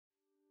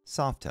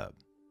Softub.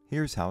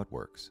 Here's how it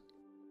works.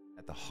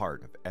 At the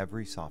heart of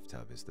every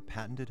Softub is the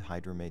patented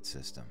Hydramate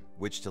system,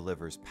 which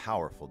delivers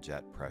powerful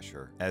jet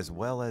pressure as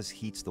well as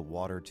heats the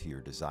water to your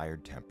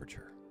desired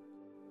temperature.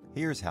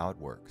 Here's how it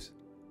works.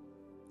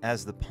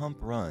 As the pump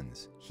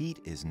runs, heat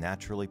is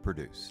naturally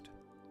produced.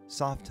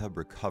 Softub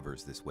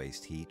recovers this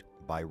waste heat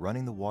by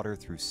running the water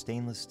through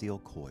stainless steel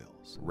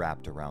coils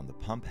wrapped around the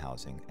pump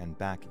housing and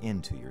back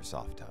into your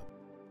Softub.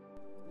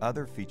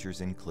 Other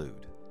features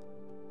include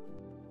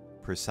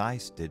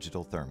precise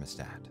digital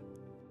thermostat,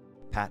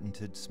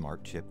 patented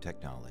smart chip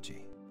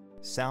technology,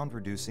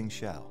 sound-reducing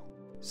shell.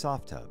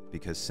 Softub,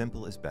 because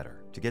simple is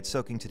better. To get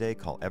soaking today,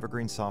 call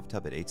Evergreen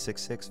Softub at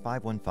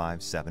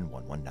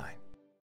 866-515-7119.